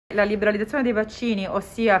La liberalizzazione dei vaccini,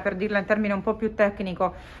 ossia, per dirla in termine un po' più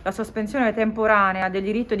tecnico, la sospensione temporanea del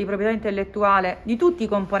diritto di proprietà intellettuale di tutti i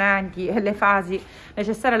componenti e le fasi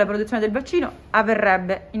necessarie alla produzione del vaccino,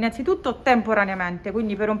 avverrebbe innanzitutto temporaneamente,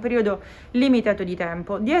 quindi per un periodo limitato di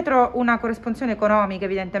tempo, dietro una corresponsione economica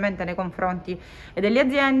evidentemente nei confronti delle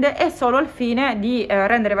aziende e solo al fine di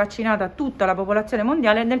rendere vaccinata tutta la popolazione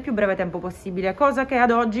mondiale nel più breve tempo possibile, cosa che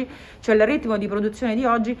ad oggi, cioè il ritmo di produzione di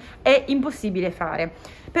oggi, è impossibile fare.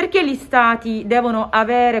 Perché gli stati devono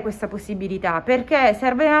avere questa possibilità? Perché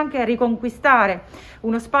serve anche a riconquistare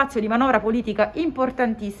uno spazio di manovra politica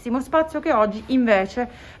importantissimo, spazio che oggi invece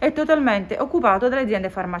è totalmente occupato dalle aziende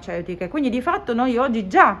farmaceutiche. Quindi di fatto noi oggi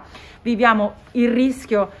già viviamo il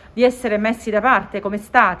rischio di essere messi da parte come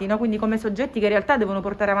stati, no? Quindi come soggetti che in realtà devono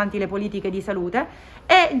portare avanti le politiche di salute,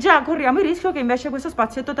 e già corriamo il rischio che invece questo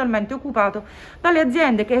spazio è totalmente occupato dalle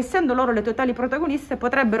aziende che, essendo loro le totali protagoniste,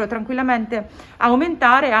 potrebbero tranquillamente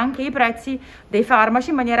aumentare anche i prezzi dei farmaci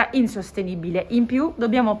in maniera insostenibile. In più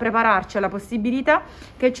dobbiamo prepararci alla possibilità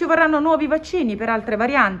che ci vorranno nuovi vaccini per altre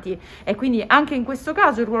varianti, e quindi anche in questo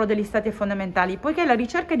caso il ruolo degli stati è fondamentale, poiché la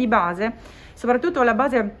ricerca di base, soprattutto la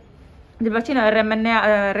base del vaccino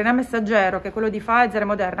RNA messaggero, che è quello di Pfizer e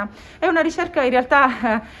Moderna, è una ricerca in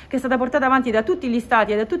realtà che è stata portata avanti da tutti gli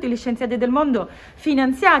stati e da tutti gli scienziati del mondo,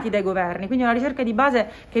 finanziati dai governi, quindi una ricerca di base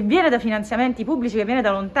che viene da finanziamenti pubblici, che viene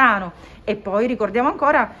da lontano. E poi ricordiamo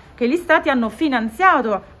ancora che gli stati hanno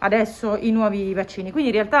finanziato adesso i nuovi vaccini,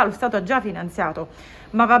 quindi in realtà lo Stato ha già finanziato.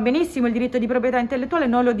 Ma va benissimo il diritto di proprietà intellettuale,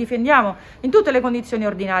 noi lo difendiamo in tutte le condizioni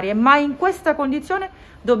ordinarie, ma in questa condizione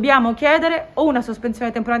dobbiamo chiedere o una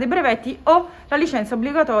sospensione temporanea dei brevetti o la licenza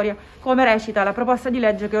obbligatoria, come recita la proposta di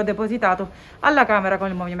legge che ho depositato alla Camera con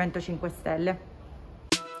il Movimento 5 Stelle.